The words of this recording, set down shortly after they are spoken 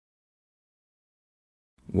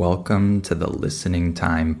Welcome to the Listening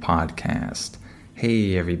Time Podcast.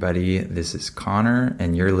 Hey everybody, this is Connor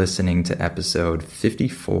and you're listening to episode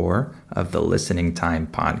 54 of the Listening Time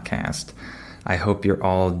Podcast. I hope you're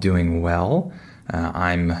all doing well.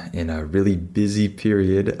 I'm in a really busy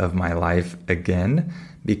period of my life again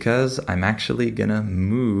because I'm actually gonna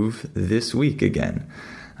move this week again.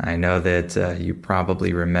 I know that you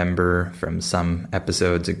probably remember from some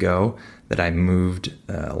episodes ago that I moved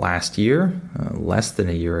last year, less than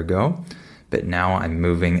a year ago, but now I'm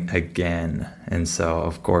moving again. And so,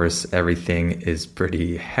 of course, everything is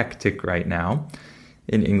pretty hectic right now.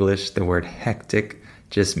 In English, the word hectic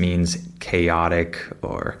just means chaotic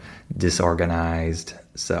or disorganized.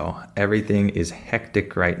 So everything is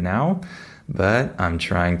hectic right now. But I'm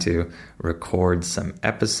trying to record some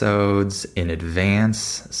episodes in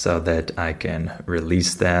advance so that I can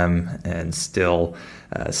release them and still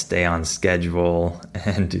stay on schedule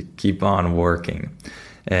and keep on working.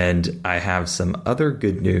 And I have some other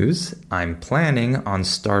good news. I'm planning on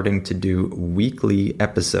starting to do weekly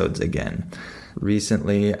episodes again.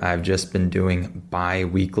 Recently, I've just been doing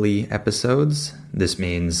bi-weekly episodes. This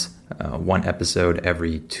means one episode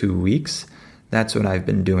every 2 weeks. That's what I've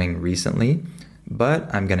been doing recently, but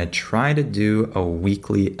I'm going to try to do a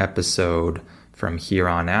weekly episode from here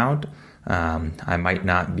on out. I might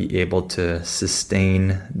not be able to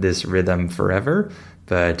sustain this rhythm forever,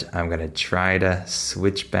 but I'm going to try to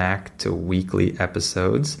switch back to weekly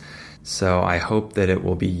episodes. So I hope that it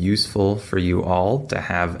will be useful for you all to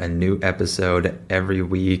have a new episode every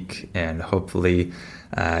week, and hopefully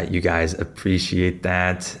you guys appreciate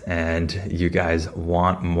that and you guys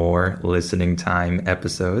want more listening time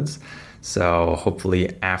episodes. So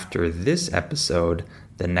hopefully after this episode,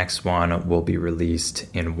 the next one will be released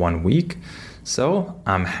in 1 week. So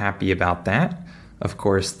I'm happy about that. Of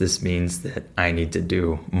course, this means that I need to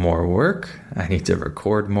do more work. I need to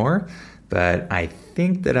record more, but I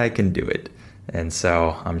think that I can do it. And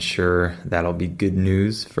so I'm sure that'll be good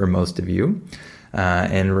news for most of you.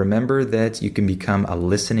 And remember that you can become a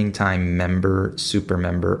Listening Time member, super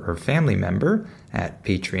member, or family member at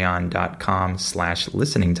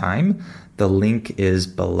patreon.com/listeningtime. The link is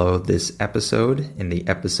below this episode in the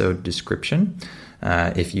episode description.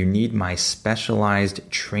 If you need my specialized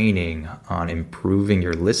training on improving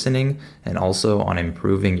your listening and also on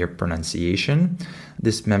improving your pronunciation,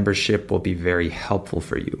 this membership will be very helpful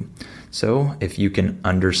for you. So if you can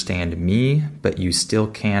understand me, but you still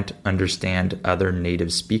can't understand other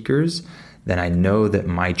native speakers, then I know that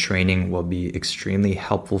my training will be extremely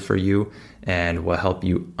helpful for you and will help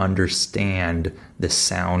you understand the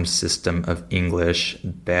sound system of English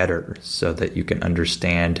better so that you can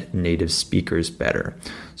understand native speakers better.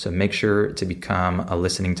 So make sure to become a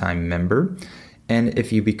Listening Time member. And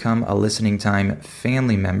if you become a Listening Time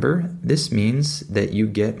family member, this means that you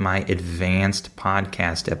get my advanced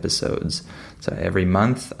podcast episodes. So every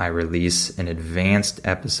month I release an advanced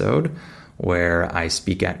episode where I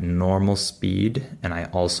speak at normal speed and I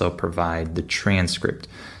also provide the transcript.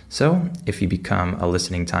 So if you become a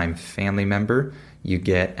Listening Time family member, you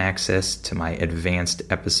get access to my advanced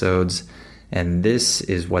episodes, and this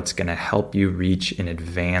is what's going to help you reach an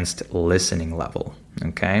advanced listening level.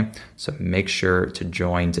 Okay, so make sure to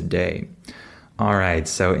join today. All right,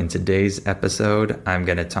 so in today's episode, I'm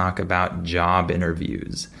going to talk about job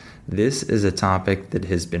interviews. This is a topic that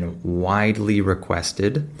has been widely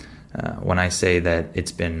requested. When I say that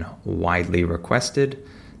it's been widely requested,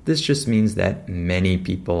 this just means that many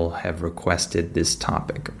people have requested this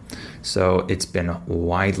topic. So it's been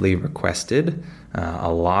widely requested.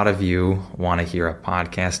 A lot of you want to hear a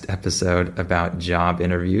podcast episode about job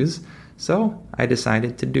interviews, so I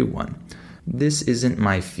decided to do one. This isn't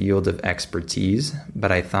my field of expertise,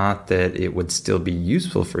 but I thought that it would still be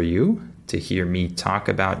useful for you to hear me talk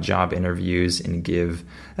about job interviews and give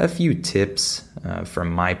a few tips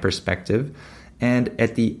from my perspective. And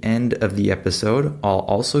at the end of the episode, I'll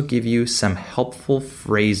also give you some helpful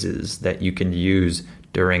phrases that you can use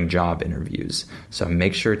during job interviews. So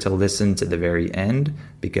make sure to listen to the very end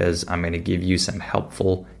because I'm going to give you some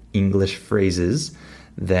helpful English phrases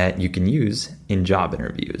that you can use in job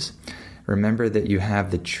interviews. Remember that you have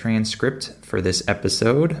the transcript for this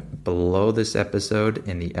episode below this episode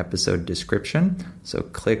in the episode description. So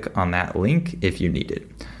click on that link if you need it.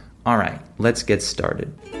 All right, let's get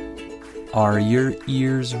started. Are your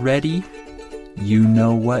ears ready? You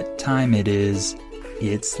know what time it is.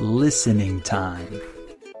 It's listening time.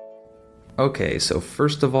 Okay, so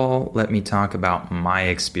first of all, let me talk about my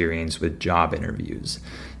experience with job interviews.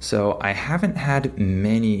 So I haven't had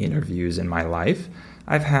many interviews in my life,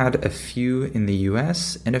 I've had a few in the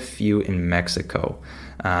US and a few in Mexico.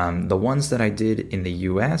 The ones that I did in the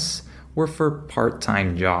US were for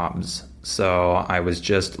part-time jobs. So I was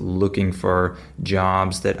just looking for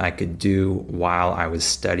jobs that I could do while I was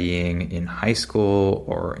studying in high school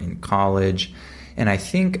or in college. And I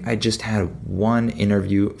think I just had one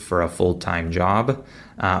interview for a full-time job,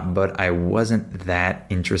 but I wasn't that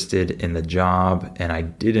interested in the job and I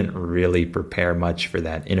didn't really prepare much for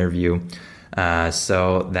that interview.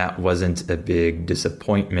 So that wasn't a big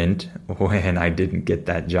disappointment when I didn't get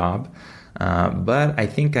that job. But I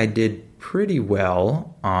think I did pretty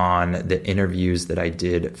well on the interviews that I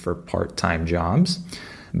did for part-time jobs.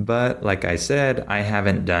 But like I said, I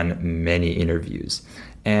haven't done many interviews.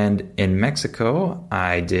 And in Mexico,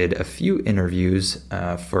 I did a few interviews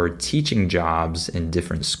for teaching jobs in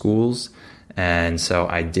different schools. And so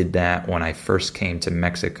I did that when I first came to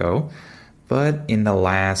Mexico. But in the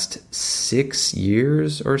last 6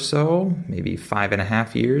 years or so, maybe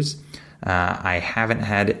 5.5 years, I haven't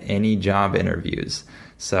had any job interviews.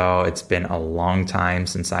 So it's been a long time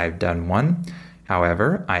since I've done one.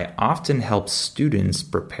 However, I often help students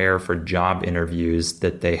prepare for job interviews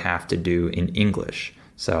that they have to do in English.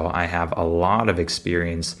 So I have a lot of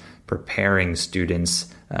experience preparing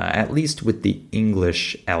students, at least with the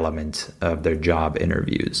English element of their job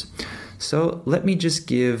interviews. So let me just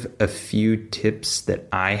give a few tips that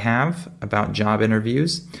I have about job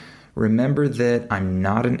interviews. Remember that I'm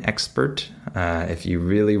not an expert. If you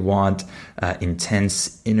really want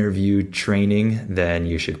intense interview training, then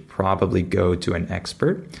you should probably go to an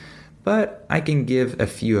expert. But I can give a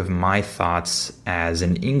few of my thoughts as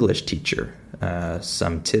an English teacher,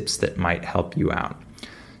 some tips that might help you out.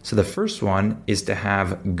 So the first one is to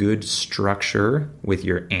have good structure with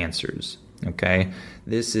your answers. Okay,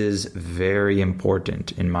 this is very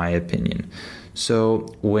important in my opinion. So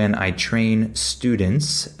when I train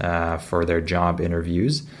students for their job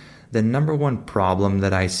interviews, the number one problem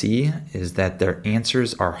that I see is that their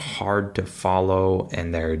answers are hard to follow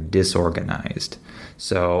and they're disorganized.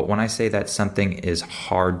 So when I say that something is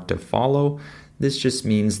hard to follow, this just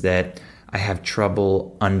means that I have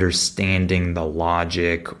trouble understanding the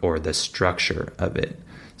logic or the structure of it.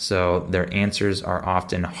 So their answers are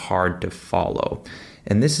often hard to follow.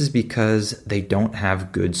 And this is because they don't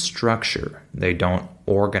have good structure. They don't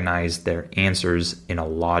organize their answers in a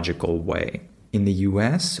logical way. In the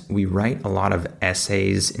US, we write a lot of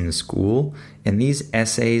essays in school, and these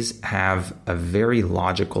essays have a very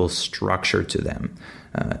logical structure to them.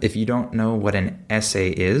 If you don't know what an essay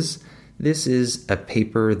is, this is a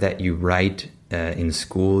paper that you write in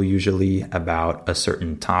school usually about a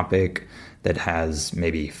certain topic that has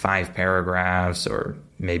maybe 5 paragraphs or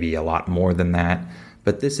maybe a lot more than that.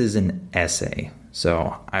 But this is an essay.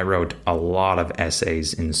 So I wrote a lot of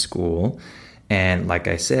essays in school. And like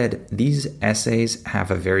I said, these essays have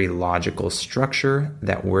a very logical structure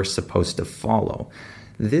that we're supposed to follow.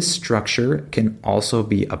 This structure can also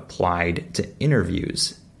be applied to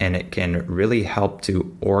interviews, and it can really help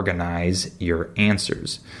to organize your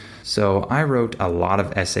answers. So I wrote a lot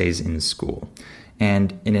of essays in school.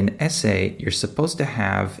 And in an essay, you're supposed to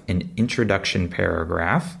have an introduction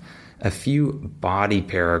paragraph, a few body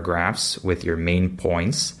paragraphs with your main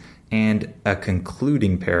points, and a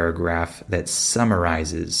concluding paragraph that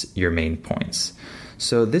summarizes your main points.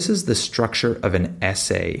 So this is the structure of an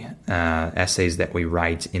essay, essays that we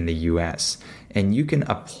write in the US. And you can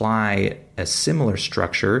apply a similar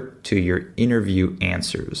structure to your interview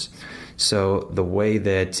answers. So the way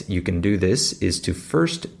that you can do this is to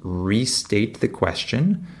first restate the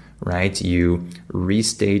question, right? You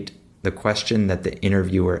restate the question that the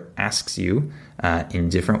interviewer asks you in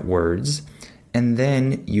different words, and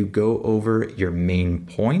then you go over your main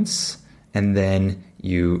points, and then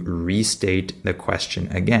you restate the question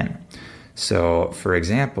again. So, for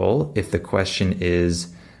example, if the question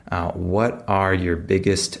is, what are your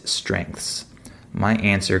biggest strengths? My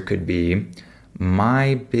answer could be,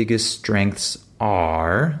 my biggest strengths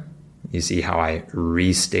are, you see how I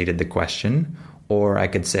restated the question, or I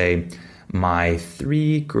could say, my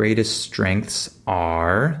 3 greatest strengths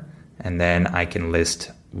are, and then I can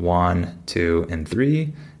list 1, 2, and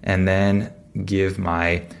 3, and then give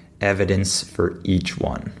my evidence for each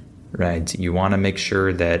one, right? You want to make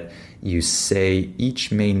sure that you say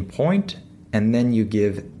each main point, and then you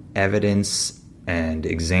give evidence and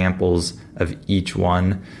examples of each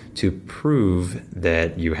one to prove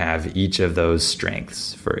that you have each of those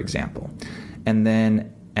strengths, for example. And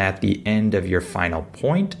then at the end of your final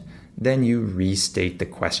point, then you restate the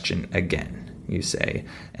question again. You say,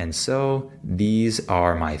 and so these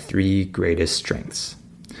are my 3 greatest strengths.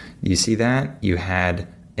 You see that? You had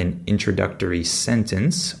an introductory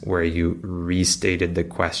sentence where you restated the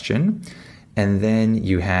question, and then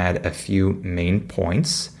you had a few main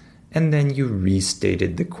points, and then you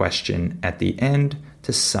restated the question at the end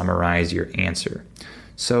to summarize your answer.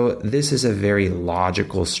 So this is a very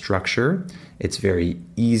logical structure. It's very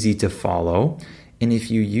easy to follow. And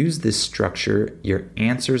if you use this structure, your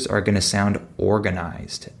answers are going to sound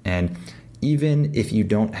organized. And even if you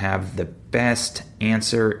don't have the best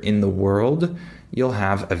answer in the world, you'll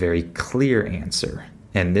have a very clear answer.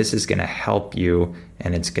 And this is going to help you,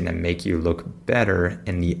 and it's going to make you look better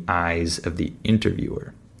in the eyes of the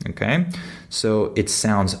interviewer. Okay? So it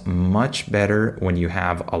sounds much better when you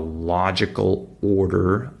have a logical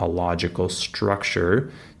order, a logical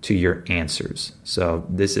structure to your answers. So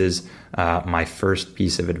this is my first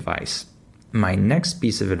piece of advice. My next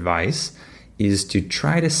piece of advice is to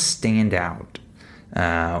try to stand out.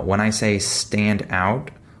 When I say stand out,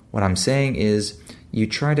 what I'm saying is you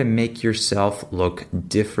try to make yourself look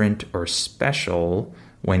different or special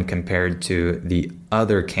when compared to the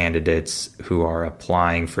other candidates who are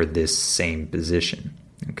applying for this same position.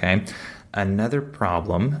 Okay? Another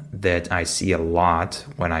problem that I see a lot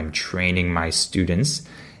when I'm training my students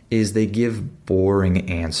is they give boring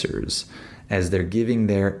answers. As they're giving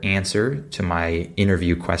their answer to my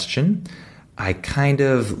interview question, I kind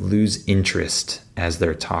of lose interest as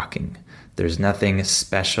they're talking. There's nothing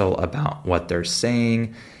special about what they're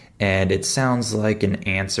saying, and it sounds like an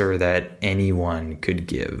answer that anyone could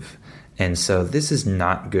give. And so this is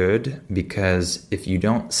not good, because if you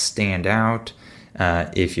don't stand out,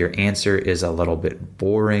 if your answer is a little bit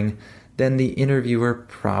boring, then the interviewer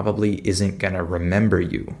probably isn't going to remember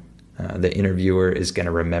you. The interviewer is going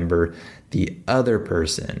to remember the other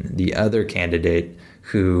person, the other candidate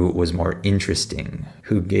who was more interesting,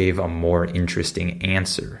 who gave a more interesting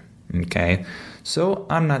answer. Okay? So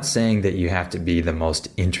I'm not saying that you have to be the most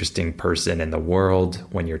interesting person in the world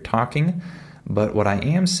when you're talking, but what I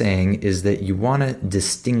am saying is that you want to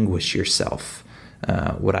distinguish yourself.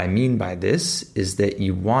 What I mean by this is that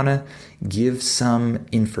you want to give some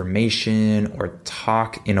information or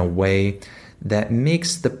talk in a way that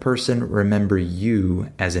makes the person remember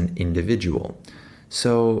you as an individual.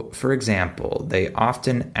 So, for example, they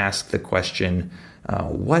often ask the question,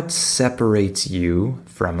 what separates you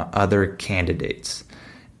from other candidates?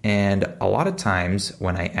 And a lot of times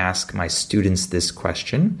when I ask my students this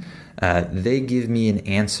question, they give me an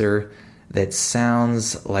answer that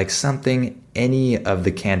sounds like something any of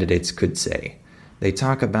the candidates could say. They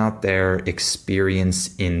talk about their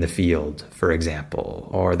experience in the field, for example,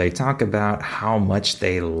 or they talk about how much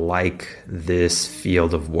they like this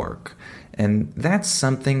field of work. And that's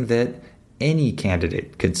something that any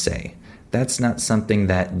candidate could say. That's not something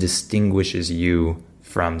that distinguishes you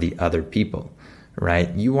from the other people, right?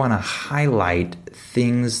 You want to highlight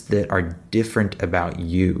things that are different about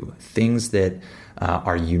you, things that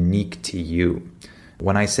are unique to you.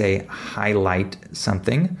 When I say highlight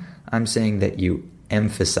something, I'm saying that you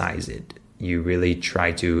emphasize it. You really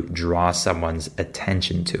try to draw someone's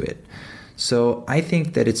attention to it. So I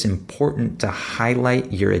think that it's important to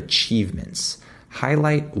highlight your achievements,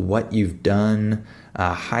 highlight what you've done,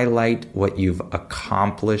 highlight what you've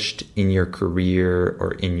accomplished in your career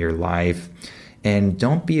or in your life, and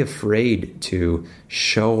don't be afraid to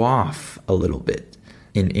show off a little bit.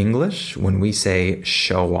 In English, when we say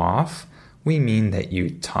show off, we mean that you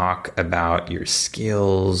talk about your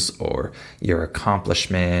skills or your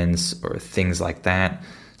accomplishments or things like that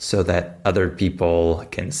so that other people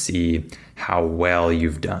can see how well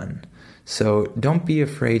you've done. So don't be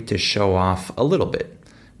afraid to show off a little bit.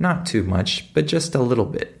 Not too much, but just a little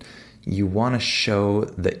bit. You want to show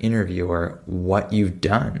the interviewer what you've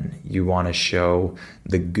done. You want to show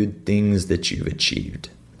the good things that you've achieved.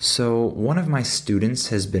 So one of my students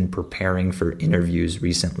has been preparing for interviews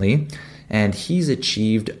recently, and he's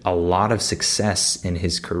achieved a lot of success in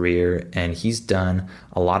his career, and he's done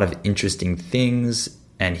a lot of interesting things,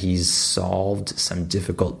 and he's solved some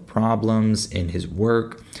difficult problems in his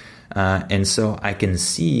work. And so I can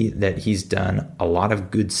see that he's done a lot of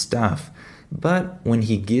good stuff. But when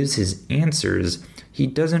he gives his answers, he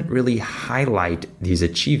doesn't really highlight these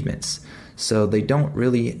achievements. So they don't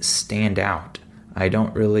really stand out. I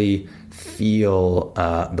don't really feel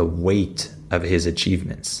the weight of his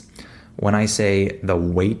achievements. When I say the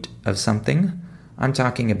weight of something, I'm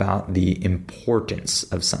talking about the importance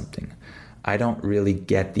of something. I don't really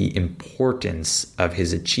get the importance of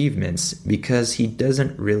his achievements because he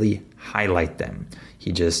doesn't really highlight them.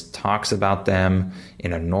 He just talks about them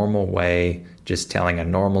in a normal way, just telling a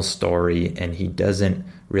normal story, and he doesn't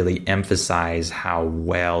really emphasize how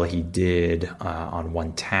well he did on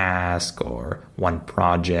one task or one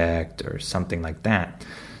project or something like that.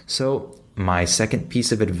 So my second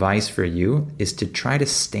piece of advice for you is to try to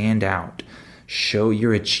stand out, show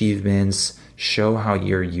your achievements, show how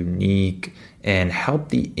you're unique, and help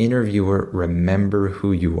the interviewer remember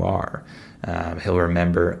who you are. He'll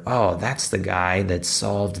remember, oh, that's the guy that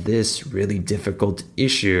solved this really difficult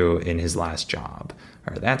issue in his last job.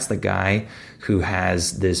 Or that's the guy who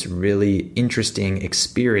has this really interesting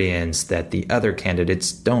experience that the other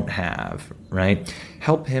candidates don't have, right?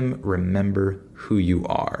 Help him remember who you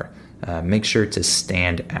are. Make sure to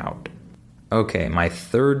stand out. Okay, my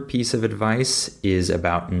third piece of advice is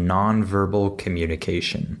about nonverbal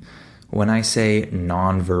communication. When I say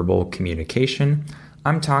nonverbal communication,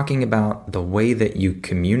 I'm talking about the way that you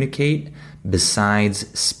communicate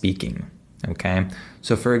besides speaking, okay?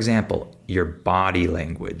 So for example, your body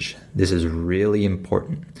language. This is really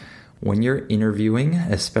important. When you're interviewing,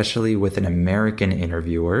 especially with an American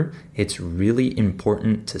interviewer, it's really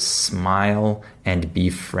important to smile and be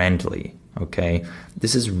friendly, okay?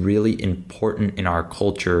 This is really important in our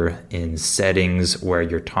culture in settings where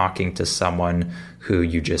you're talking to someone who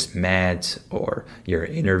you just met or you're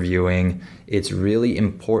interviewing. It's really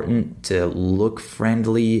important to look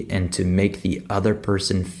friendly and to make the other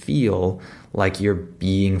person feel like you're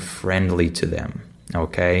being friendly to them.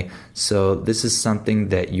 Okay, so this is something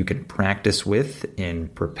that you can practice with in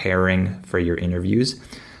preparing for your interviews.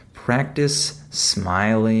 Practice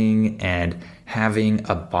smiling and having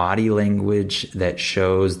a body language that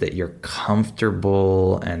shows that you're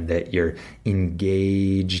comfortable and that you're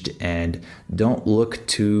engaged, and don't look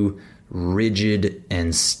too rigid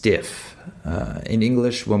and stiff. In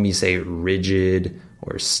English, when we say rigid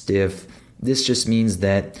or stiff, this just means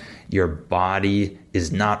that your body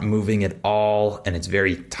is not moving at all and it's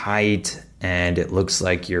very tight and it looks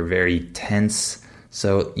like you're very tense.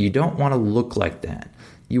 So you don't want to look like that.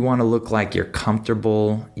 You want to look like you're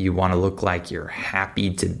comfortable. You want to look like you're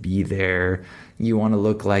happy to be there. You want to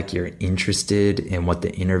look like you're interested in what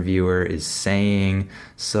the interviewer is saying.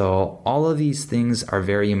 So all of these things are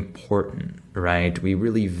very important, right? We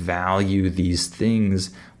really value these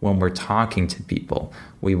things when we're talking to people.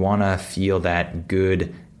 We want to feel that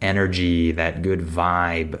good energy, that good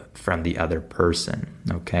vibe from the other person,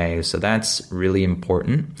 okay? So that's really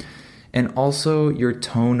important. And also your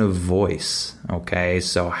tone of voice, okay?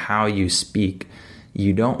 So how you speak.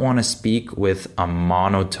 You don't want to speak with a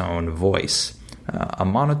monotone voice. A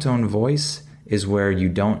monotone voice is where you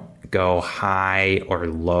don't go high or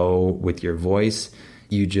low with your voice.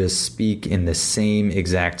 You just speak in the same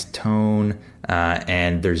exact tone,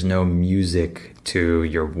 and there's no music to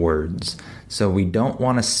your words. So we don't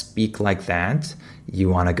want to speak like that. You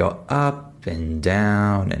want to go up and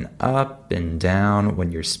down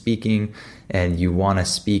when you're speaking, and you want to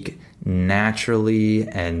speak naturally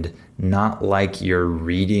and not like you're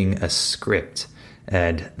reading a script.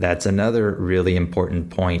 And that's another really important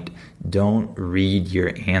point. Don't read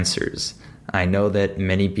your answers. I know that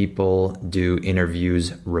many people do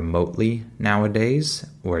interviews remotely nowadays,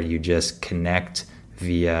 where you just connect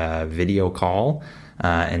via video call.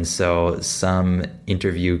 And so some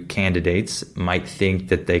interview candidates might think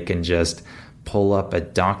that they can just pull up a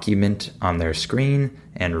document on their screen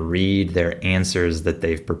and read their answers that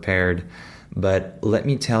they've prepared. But let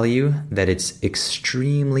me tell you that it's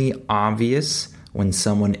extremely obvious when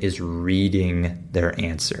someone is reading their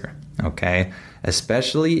answer, okay?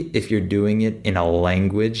 Especially if you're doing it in a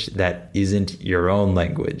language that isn't your own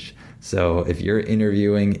language. So if you're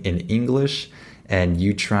interviewing in English and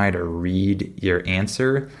you try to read your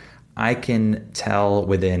answer, I can tell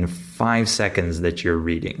within 5 seconds that you're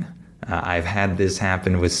reading. I've had this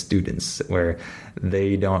happen with students where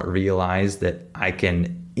they don't realize that I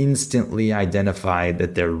can instantly identify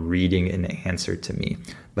that they're reading an answer to me.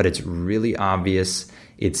 But it's really obvious,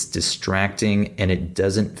 it's distracting, and it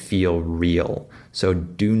doesn't feel real. So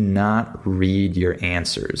do not read your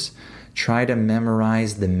answers. Try to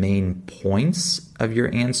memorize the main points of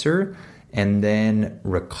your answer, and then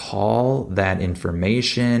recall that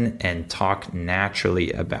information and talk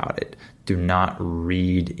naturally about it. Do not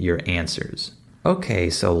read your answers. Okay,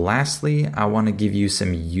 so lastly, I want to give you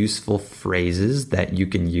some useful phrases that you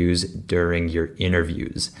can use during your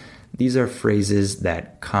interviews. These are phrases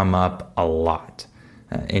that come up a lot.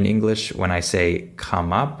 In English, when I say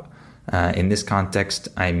come up, In this context,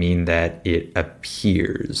 I mean that it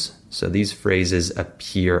appears. So these phrases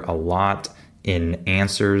appear a lot in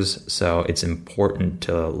answers, so it's important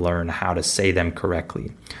to learn how to say them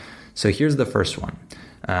correctly. So here's the first one.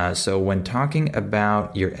 So when talking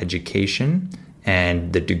about your education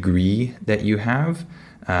and the degree that you have,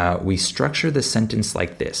 we structure the sentence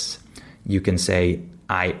like this. You can say,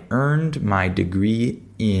 I earned my degree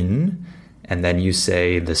in, and then you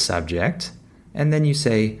say the subject, and then you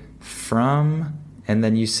say from, and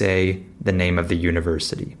then you say the name of the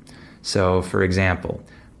university. So for example,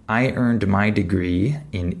 I earned my degree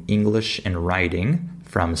in English and writing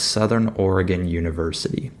from Southern Oregon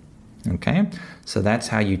University. Okay, so that's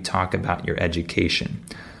how you talk about your education.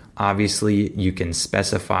 Obviously, you can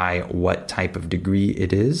specify what type of degree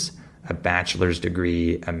it is, a bachelor's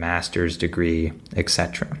degree, a master's degree,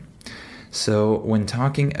 etc. So when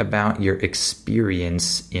talking about your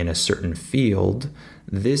experience in a certain field,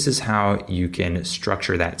 this is how you can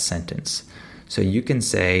structure that sentence. So you can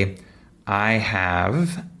say, I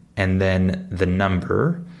have, and then the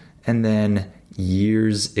number, and then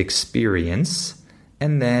years experience,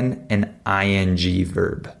 and then an ing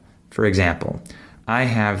verb. For example, I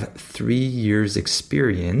have 3 years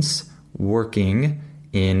experience working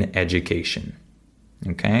in education.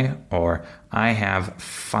 Okay? Or I have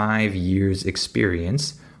 5 years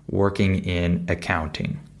experience working in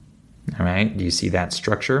accounting. All right? Do you see that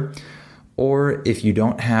structure? Or if you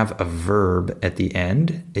don't have a verb at the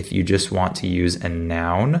end, if you just want to use a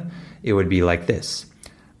noun, it would be like this.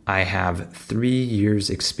 I have 3 years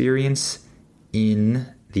experience in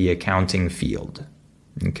the accounting field.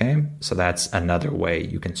 Okay? So that's another way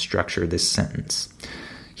you can structure this sentence.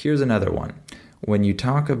 Here's another one. When you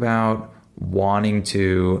talk about wanting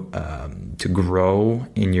to grow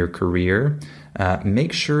in your career,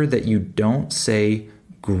 make sure that you don't say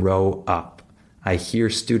grow up. I hear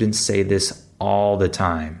students say this all the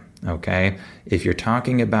time, okay? If you're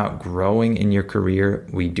talking about growing in your career,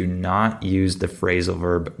 we do not use the phrasal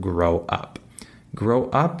verb grow up. Grow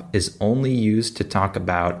up is only used to talk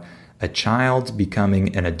about a child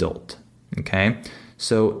becoming an adult, okay?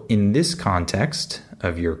 So in this context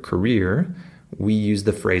of your career, we use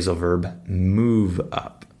the phrasal verb move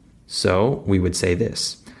up. So we would say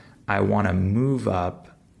this, I want to move up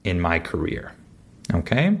in my career,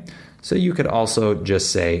 okay? So you could also just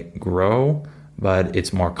say grow, but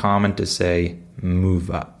it's more common to say move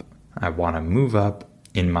up. I want to move up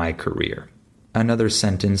in my career. Another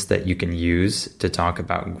sentence that you can use to talk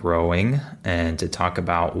about growing and to talk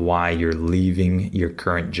about why you're leaving your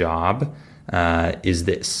current job is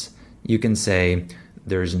this. You can say,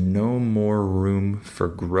 there's no more room for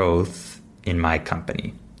growth in my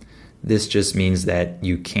company. This just means that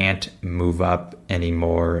you can't move up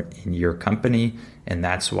anymore in your company, and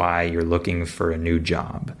that's why you're looking for a new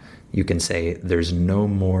job. You can say, there's no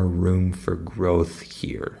more room for growth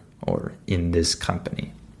here or in this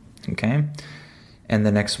company. Okay? And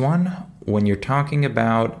the next one, when you're talking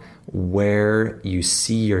about where you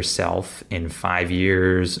see yourself in 5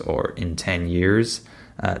 years or in 10 years,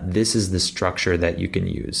 this is the structure that you can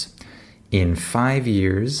use. In 5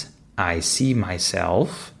 years, I see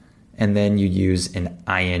myself, and then you use an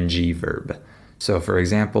ing verb. So for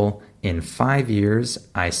example, in 5 years,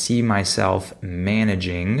 I see myself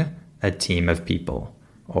managing a team of people.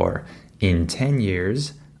 Or in 10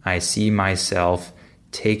 years, I see myself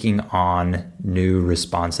taking on new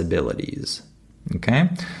responsibilities. Okay?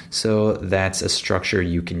 So that's a structure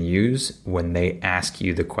you can use when they ask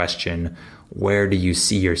you the question, where do you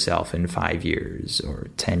see yourself in 5 years or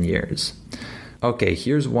 10 years? Okay,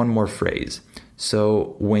 here's one more phrase.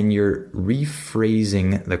 So when you're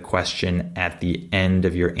rephrasing the question at the end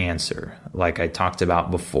of your answer, like I talked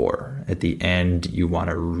about before, at the end you want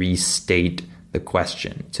to restate the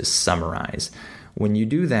question to summarize. When you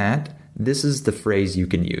do that, this is the phrase you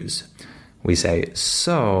can use. We say,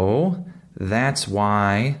 so that's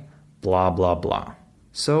why blah, blah, blah.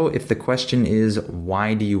 So if the question is,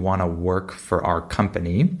 why do you want to work for our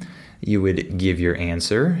company? You would give your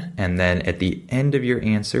answer, and then at the end of your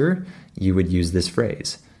answer, you would use this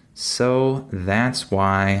phrase. So that's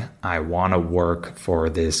why I want to work for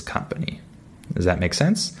this company. Does that make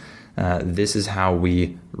sense? This is how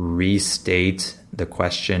we restate the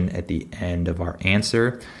question at the end of our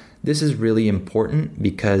answer. This is really important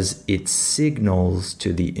because it signals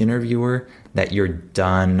to the interviewer that you're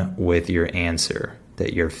done with your answer,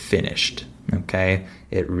 that you're finished, okay?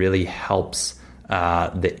 It really helps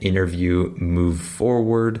the interview move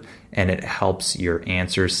forward, and it helps your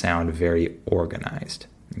answer sound very organized,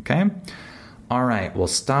 okay? All right, we'll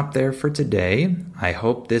stop there for today. I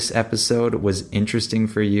hope this episode was interesting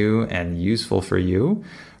for you and useful for you.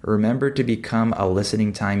 remember to become a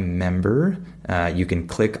Listening Time member. You can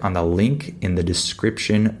click on the link in the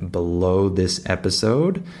description below this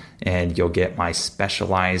episode, and you'll get my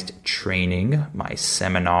specialized training, my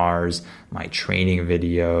seminars, my training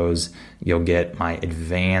videos. You'll get my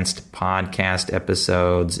advanced podcast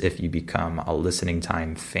episodes if you become a Listening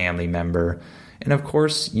Time family member. And of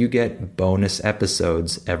course, you get bonus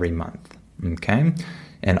episodes every month. Okay?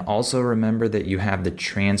 And also remember that you have the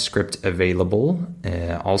transcript available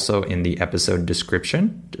also in the episode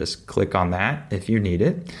description. Just click on that if you need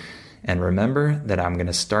it. And remember that I'm going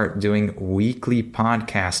to start doing weekly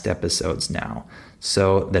podcast episodes now.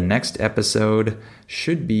 So the next episode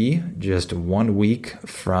should be just 1 week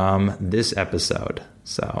from this episode.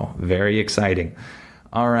 So very exciting.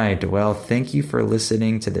 All right. Well, thank you for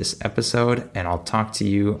listening to this episode, and I'll talk to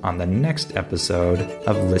you on the next episode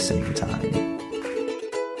of Listening Time.